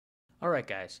Alright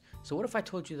guys, so what if I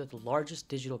told you that the largest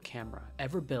digital camera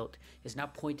ever built is now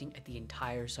pointing at the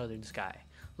entire southern sky,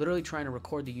 literally trying to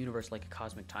record the universe like a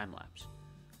cosmic time-lapse?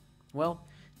 Well,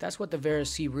 that's what the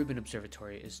Rubin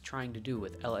Observatory is trying to do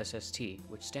with LSST,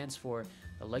 which stands for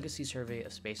the Legacy Survey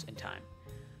of Space and Time.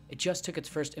 It just took its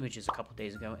first images a couple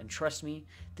days ago, and trust me,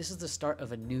 this is the start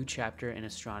of a new chapter in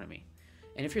astronomy.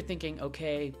 And if you're thinking,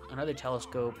 okay, another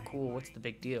telescope, cool, what's the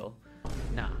big deal?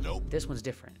 Nah, This one's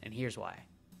different, and here's why.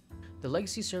 The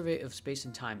Legacy Survey of Space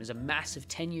and Time is a massive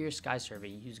 10-year sky survey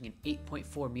using an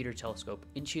 8.4 meter telescope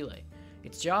in Chile.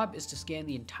 Its job is to scan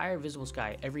the entire visible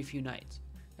sky every few nights,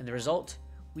 and the result?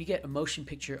 We get a motion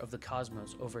picture of the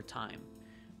cosmos over time.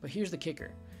 But here's the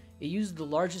kicker. It uses the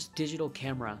largest digital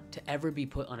camera to ever be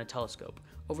put on a telescope,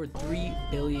 over 3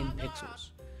 billion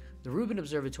pixels. The Rubin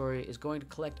Observatory is going to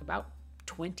collect about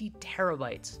 20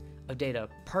 terabytes of data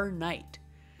per night.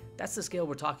 That's the scale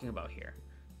we're talking about here.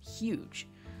 Huge.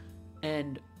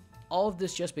 And all of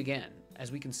this just began,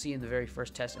 as we can see in the very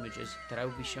first test images that I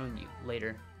will be showing you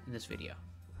later in this video.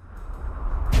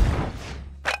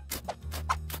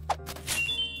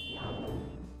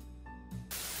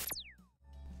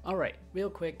 Alright,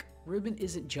 real quick, Rubin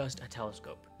isn't just a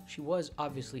telescope. She was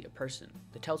obviously a person.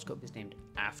 The telescope is named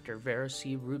after Vera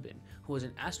C. Rubin, who was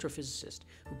an astrophysicist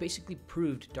who basically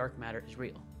proved dark matter is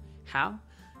real. How?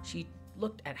 She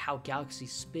looked at how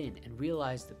galaxies spin and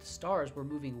realized that the stars were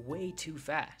moving way too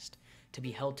fast to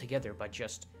be held together by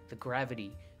just the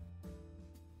gravity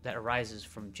that arises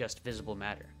from just visible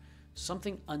matter.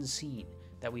 Something unseen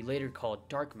that we later called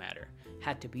dark matter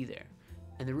had to be there,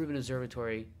 and the Rubin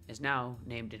Observatory is now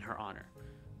named in her honor.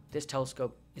 This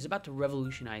telescope is about to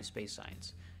revolutionize space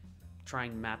science,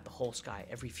 trying to map the whole sky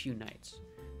every few nights.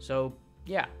 So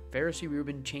yeah, Vera C.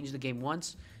 Rubin changed the game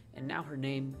once, and now her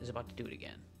name is about to do it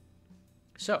again.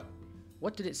 So,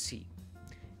 what did it see?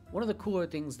 One of the cooler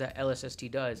things that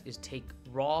LSST does is take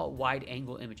raw,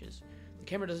 wide-angle images. The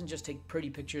camera doesn't just take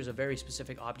pretty pictures of a very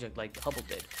specific object like Hubble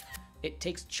did. It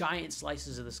takes giant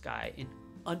slices of the sky in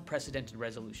unprecedented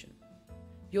resolution.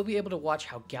 You'll be able to watch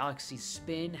how galaxies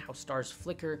spin, how stars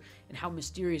flicker, and how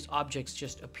mysterious objects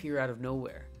just appear out of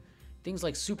nowhere. Things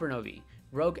like supernovae,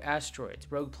 rogue asteroids,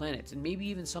 rogue planets, and maybe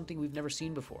even something we've never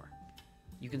seen before.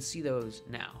 You can see those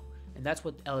now. And that's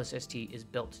what LSST is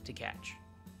built to catch.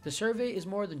 The survey is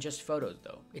more than just photos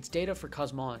though, it's data for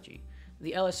cosmology.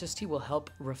 The LSST will help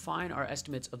refine our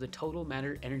estimates of the total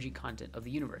matter energy content of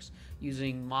the universe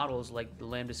using models like the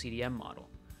Lambda CDM model.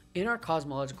 In our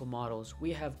cosmological models,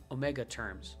 we have omega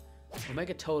terms.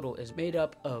 Omega total is made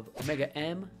up of omega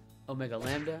m, omega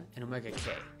lambda, and omega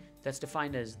k. That's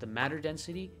defined as the matter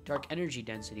density, dark energy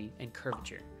density, and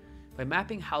curvature. By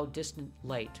mapping how distant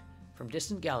light from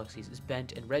distant galaxies is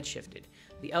bent and redshifted,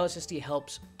 the LSST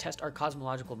helps test our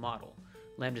cosmological model,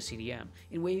 Lambda CDM,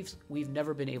 in ways we've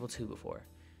never been able to before.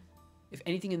 If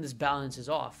anything in this balance is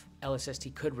off,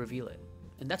 LSST could reveal it.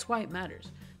 And that's why it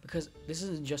matters, because this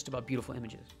isn't just about beautiful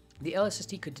images. The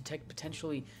LSST could detect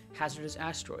potentially hazardous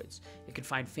asteroids, it could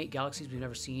find faint galaxies we've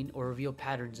never seen, or reveal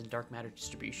patterns in dark matter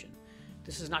distribution.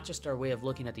 This is not just our way of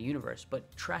looking at the universe,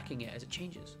 but tracking it as it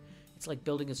changes. It's like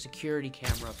building a security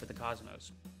camera for the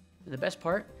cosmos. And the best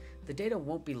part, the data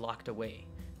won't be locked away.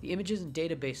 The images and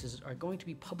databases are going to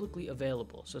be publicly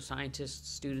available, so scientists,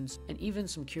 students, and even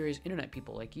some curious internet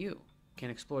people like you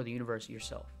can explore the universe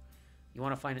yourself. You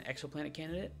want to find an exoplanet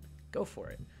candidate? Go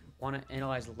for it. Want to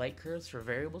analyze light curves for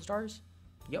variable stars?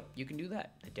 Yep, you can do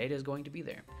that. The data is going to be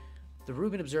there. The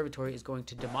Rubin Observatory is going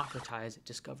to democratize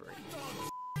discovery.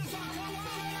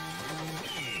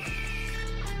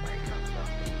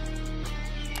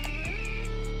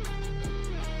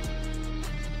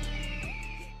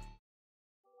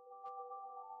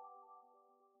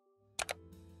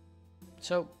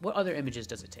 So, what other images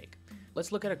does it take?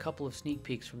 Let's look at a couple of sneak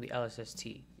peeks from the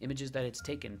LSST, images that it's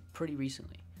taken pretty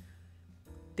recently.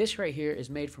 This right here is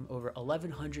made from over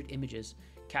 1,100 images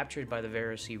captured by the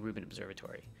Vera C. Rubin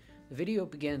Observatory. The video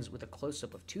begins with a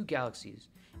close-up of 2 galaxies,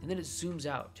 and then it zooms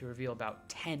out to reveal about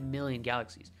 10 million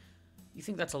galaxies. You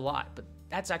think that's a lot, but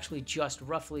that's actually just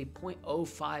roughly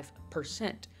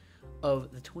 0.05%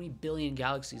 of the 20 billion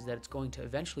galaxies that it's going to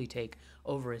eventually take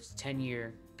over its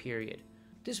 10-year period.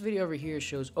 This video over here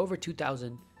shows over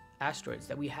 2,000 asteroids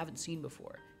that we haven't seen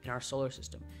before in our solar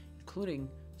system, including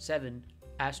 7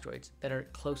 asteroids that are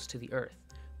close to the Earth.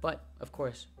 But, of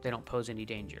course, they don't pose any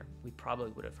danger. We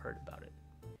probably would have heard about it.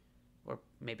 Or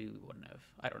maybe we wouldn't have.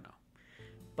 I don't know.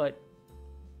 But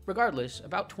regardless,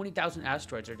 about 20,000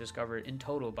 asteroids are discovered in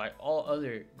total by all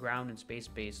other ground and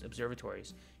space-based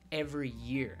observatories every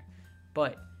year.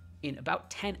 But in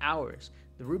about 10 hours,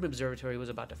 the Rubin Observatory was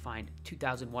about to find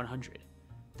 2,100.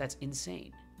 That's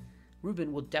insane.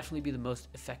 Rubin will definitely be the most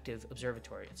effective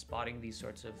observatory at spotting these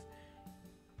sorts of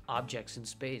objects in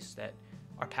space that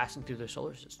are passing through their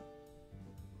solar system.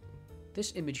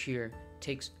 This image here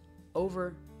takes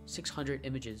over 600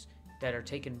 images that are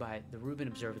taken by the Rubin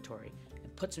Observatory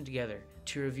and puts them together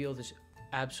to reveal this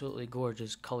absolutely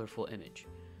gorgeous, colorful image.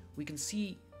 We can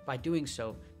see by doing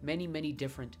so many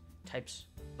different types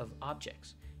of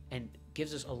objects and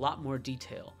gives us a lot more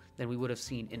detail than we would have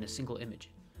seen in a single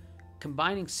image.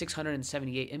 Combining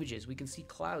 678 images, we can see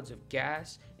clouds of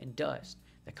gas and dust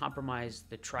that comprise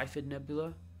the Trifin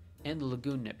Nebula and the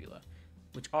Lagoon Nebula,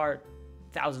 which are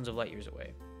thousands of light years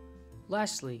away.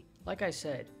 Lastly, like I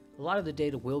said, a lot of the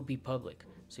data will be public,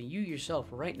 so you yourself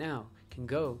right now can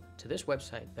go to this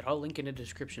website that I'll link in the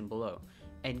description below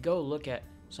and go look at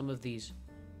some of these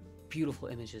beautiful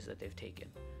images that they've taken.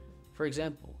 For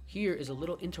example, here is a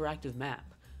little interactive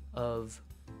map of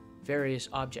various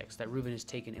objects that Rubin has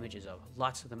taken images of,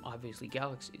 lots of them obviously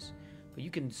galaxies. But you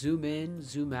can zoom in,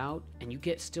 zoom out, and you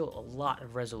get still a lot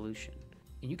of resolution.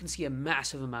 And you can see a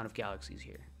massive amount of galaxies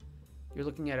here. You're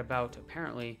looking at about,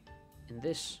 apparently, in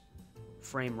this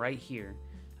frame right here,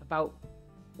 about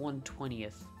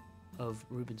 1/20th of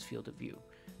Rubin's field of view.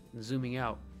 And zooming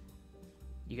out,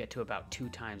 you get to about 2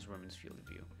 times Rubin's field of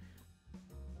view.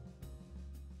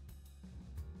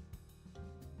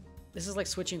 This is like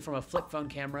switching from a flip phone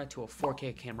camera to a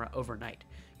 4K camera overnight.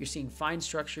 You're seeing fine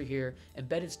structure here,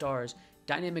 embedded stars,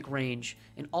 dynamic range,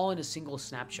 and all in a single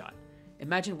snapshot.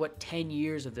 Imagine what 10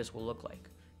 years of this will look like.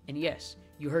 And yes,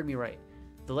 you heard me right.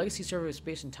 The Legacy Survey of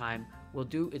Space and Time will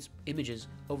do its images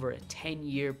over a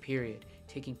 10-year period,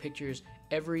 taking pictures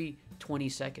every 20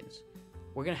 seconds.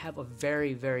 We're going to have a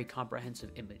very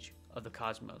comprehensive image of the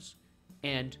cosmos.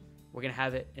 And we're going to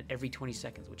have it at every 20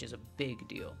 seconds, which is a big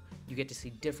deal. You get to see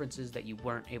differences that you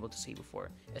weren't able to see before,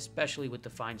 especially with the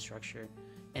fine structure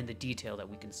and the detail that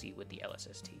we can see with the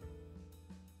LSST.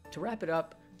 To wrap it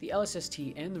up, the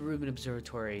LSST and the Rubin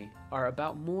Observatory are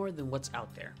about more than what's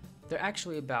out there. They're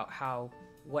actually about how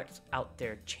what's out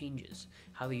there changes,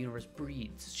 how the universe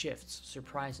breathes, shifts,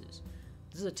 surprises.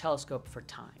 This is a telescope for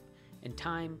time, and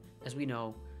time, as we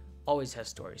know, always has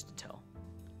stories to tell.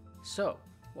 So,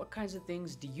 what kinds of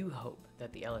things do you hope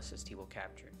that the LSST will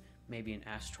capture? Maybe an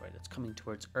asteroid that's coming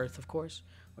towards Earth, of course,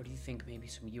 or do you think maybe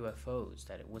some UFOs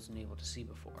that it wasn't able to see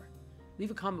before?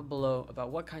 Leave a comment below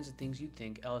about what kinds of things you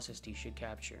think LSST should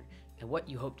capture and what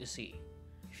you hope to see.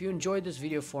 If you enjoyed this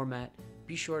video format,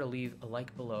 be sure to leave a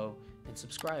like below and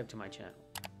subscribe to my channel.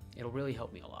 It'll really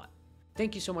help me a lot.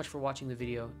 Thank you so much for watching the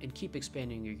video, and keep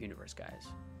expanding your universe, guys.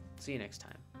 See you next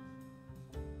time.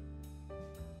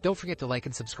 Don't forget to like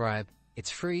and subscribe. It's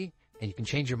free, and you can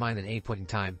change your mind at any point in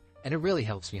time, and it really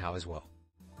helps me out as well.